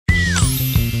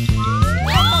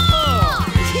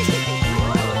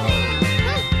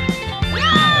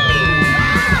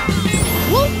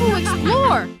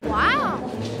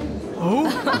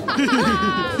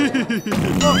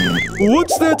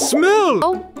What's that smell?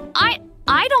 Oh,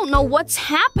 I don't know what's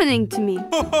happening to me.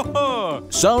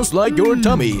 Sounds like your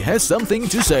tummy has something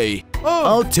to say.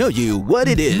 I'll tell you what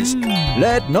it is.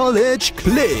 Let knowledge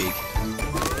click.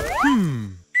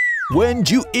 When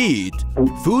you eat,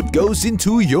 food goes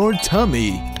into your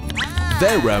tummy.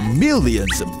 There are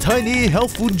millions of tiny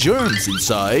helpful germs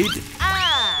inside.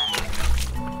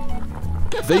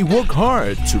 They work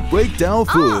hard to break down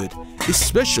food,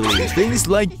 especially things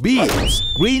like beans,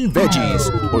 green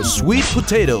veggies, or sweet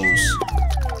potatoes.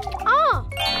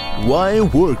 While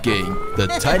working, the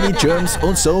tiny germs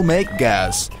also make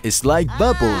gas. It's like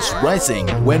bubbles rising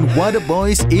when water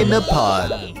boils in a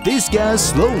pot. This gas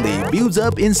slowly builds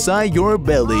up inside your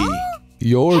belly.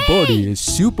 Your body is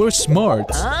super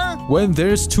smart. When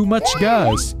there's too much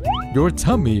gas, your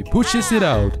tummy pushes it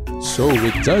out so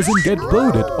it doesn't get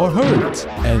bloated or hurt.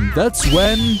 And that's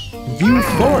when you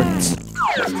fart.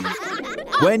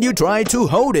 When you try to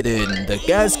hold it in, the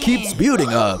gas keeps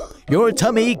building up. Your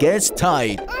tummy gets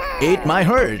tight. It might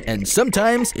hurt, and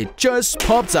sometimes it just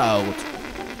pops out.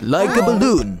 Like a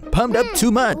balloon pumped up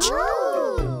too much.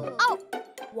 Oh,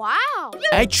 wow.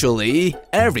 Actually,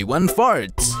 everyone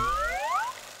farts.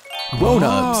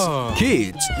 Grown-ups,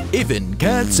 kids, even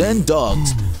cats and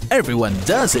dogs. Everyone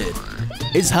does it.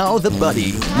 It's how the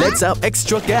body lets out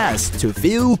extra gas to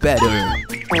feel better.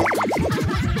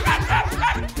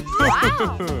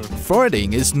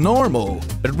 Farting is normal,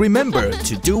 but remember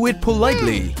to do it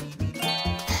politely.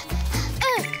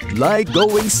 Like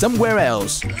going somewhere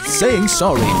else, saying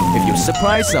sorry if you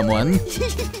surprise someone,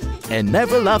 and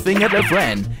never laughing at a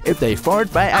friend if they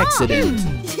fart by accident.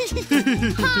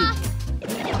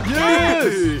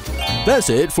 Yes! That's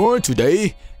it for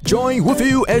today. Join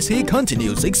Wolfoo as he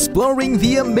continues exploring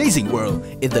the amazing world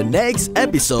in the next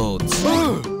episodes.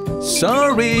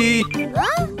 Sorry!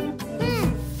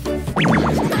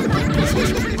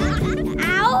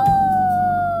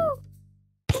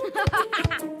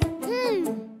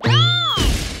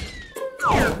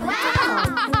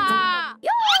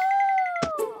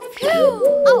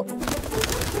 Oh.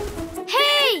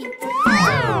 Hey!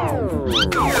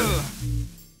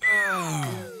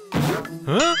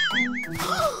 Huh?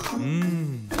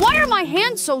 Why are my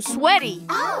hands so sweaty?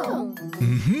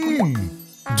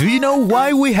 Do you know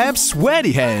why we have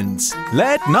sweaty hands?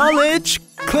 Let knowledge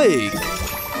click.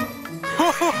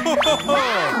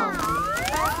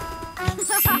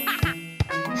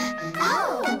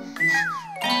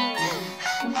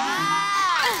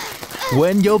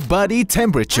 When your body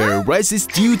temperature rises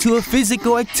due to a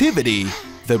physical activity,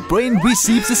 the brain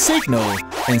receives a signal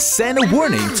and sends a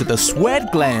warning to the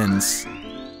sweat glands.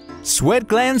 Sweat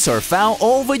glands are found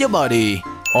all over your body,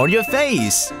 on your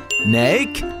face, neck,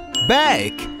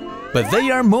 back, but they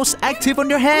are most active on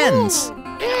your hands.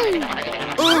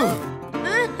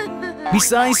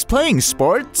 Besides playing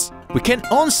sports, we can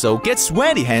also get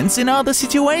sweaty hands in other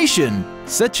situations,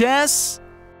 such as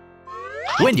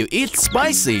when you eat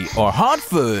spicy or hot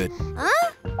food,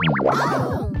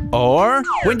 or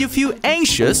when you feel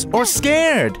anxious or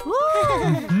scared.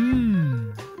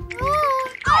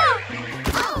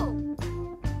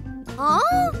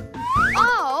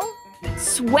 Oh,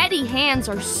 sweaty hands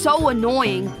are so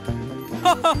annoying.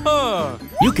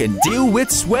 You can deal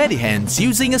with sweaty hands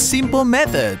using a simple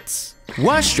method.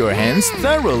 Wash your hands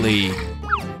thoroughly.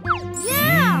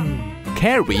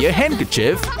 Carry a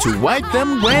handkerchief to wipe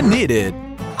them when needed.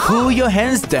 Cool your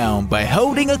hands down by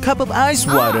holding a cup of ice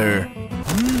water.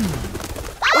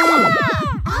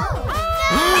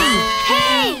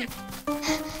 Hey!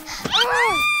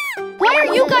 Why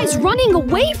are you guys running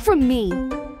away from me?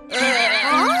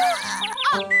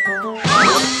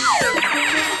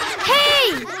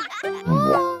 Hey!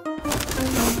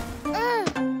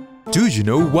 Do you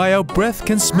know why our breath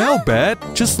can smell bad,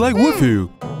 just like Wolfoo?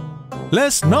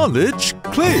 Let's knowledge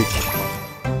click.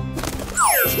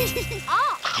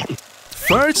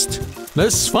 First,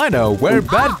 let's find out where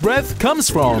bad breath comes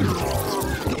from.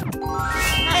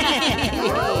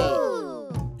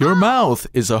 Your mouth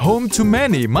is a home to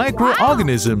many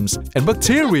microorganisms and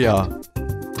bacteria.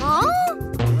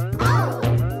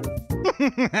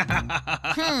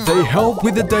 They help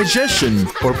with the digestion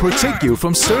or protect you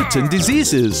from certain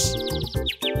diseases.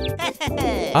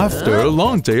 After a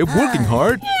long day of working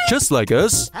hard, just like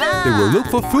us, they will look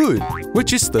for food,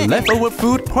 which is the leftover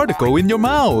food particle in your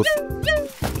mouth.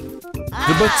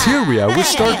 The bacteria will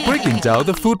start breaking down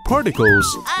the food particles,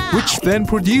 which then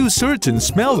produce certain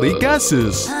smelly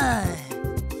gases.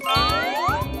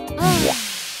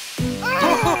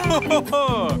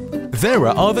 There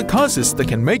are other causes that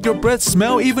can make your breath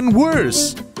smell even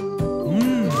worse.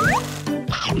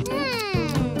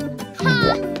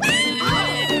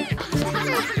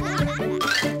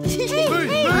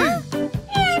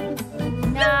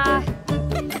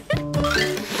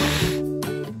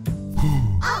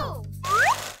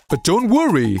 But don't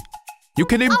worry, you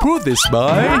can improve this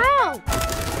by Wow!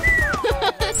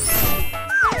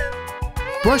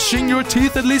 brushing your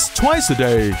teeth at least twice a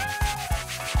day,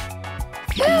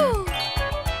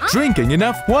 drinking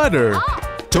enough water,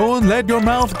 don't let your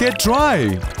mouth get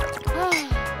dry,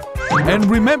 and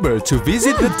remember to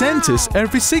visit the dentist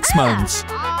every 6 months.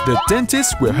 The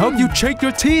dentist will help you check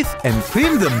your teeth and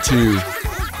clean them too.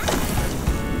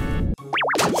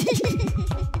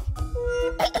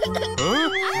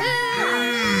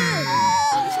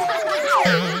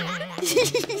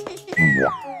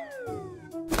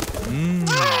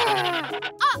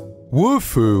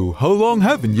 Wolfoo, how long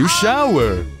haven't you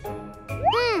showered?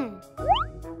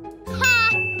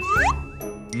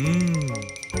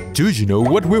 Do you know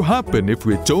what will happen if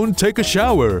we don't take a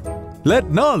shower? Let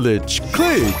knowledge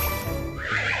click!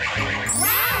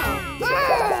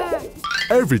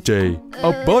 Every day,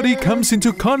 our body comes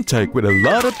into contact with a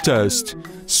lot of dust,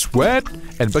 sweat,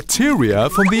 and bacteria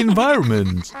from the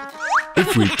environment.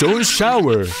 If we don't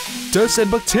shower, dust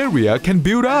and bacteria can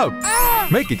build up,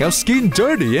 making our skin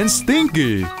dirty and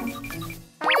stinky.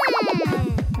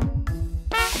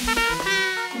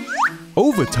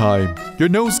 Over time, your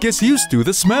nose gets used to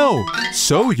the smell,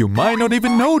 so you might not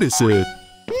even notice it.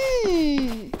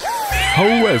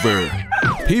 However,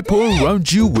 people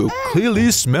around you will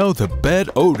clearly smell the bad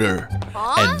odor,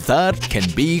 and that can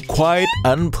be quite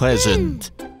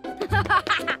unpleasant.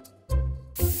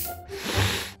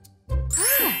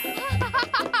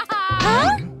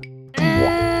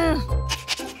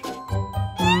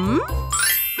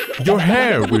 Your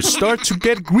hair will start to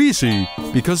get greasy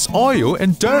because oil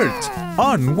and dirt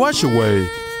aren't washed away.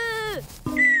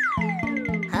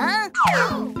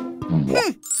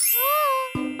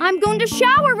 I'm going to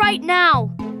shower right now.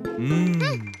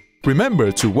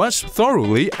 Remember to wash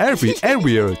thoroughly every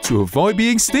area to avoid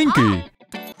being stinky.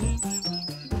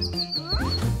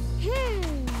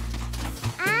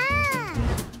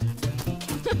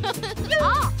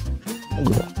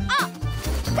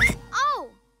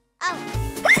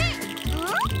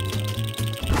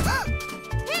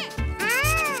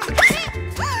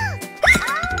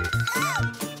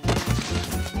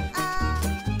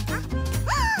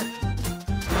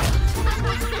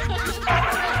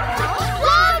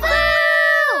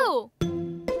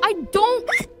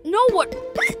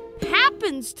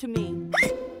 To me.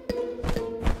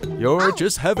 You're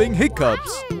just having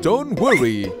hiccups. Don't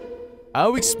worry.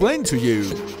 I'll explain to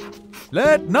you.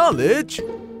 Let knowledge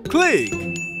click.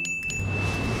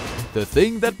 The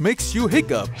thing that makes you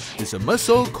hiccup is a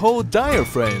muscle called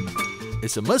diaphragm.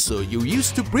 It's a muscle you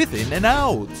use to breathe in and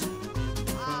out.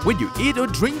 When you eat or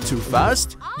drink too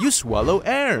fast, you swallow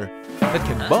air. That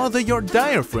can bother your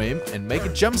diaphragm and make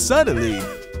it jump suddenly.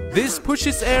 This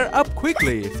pushes air up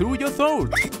quickly through your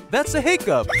throat. That's a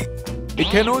hiccup. It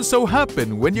can also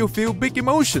happen when you feel big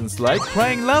emotions like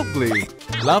crying loudly,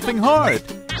 laughing hard,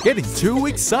 getting too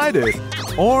excited,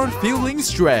 or feeling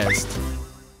stressed.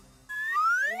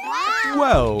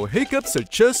 Well, hiccups are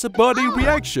just a body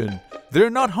reaction. They're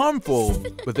not harmful,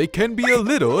 but they can be a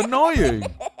little annoying.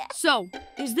 So,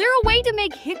 is there a way to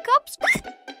make hiccups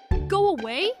go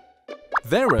away?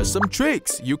 There are some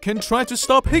tricks you can try to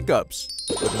stop hiccups,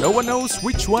 but no one knows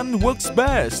which one works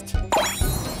best.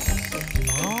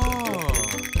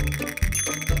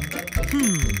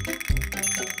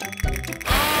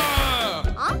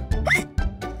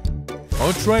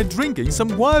 Or try drinking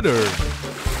some water.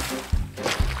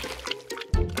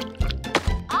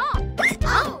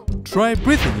 Try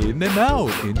breathing in and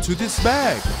out into this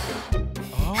bag.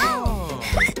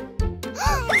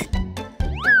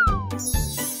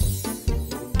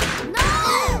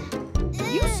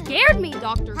 You scared me,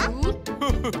 Dr. Hoot.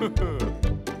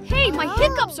 Hey, my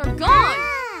hiccups are gone.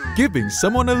 Giving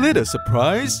someone a little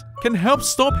surprise can help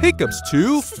stop hiccups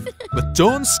too. But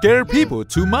don't scare people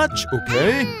too much,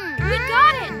 okay? We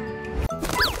got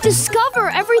it.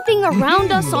 Discover everything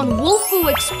around us on Wolfoo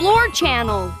Explore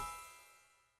channel.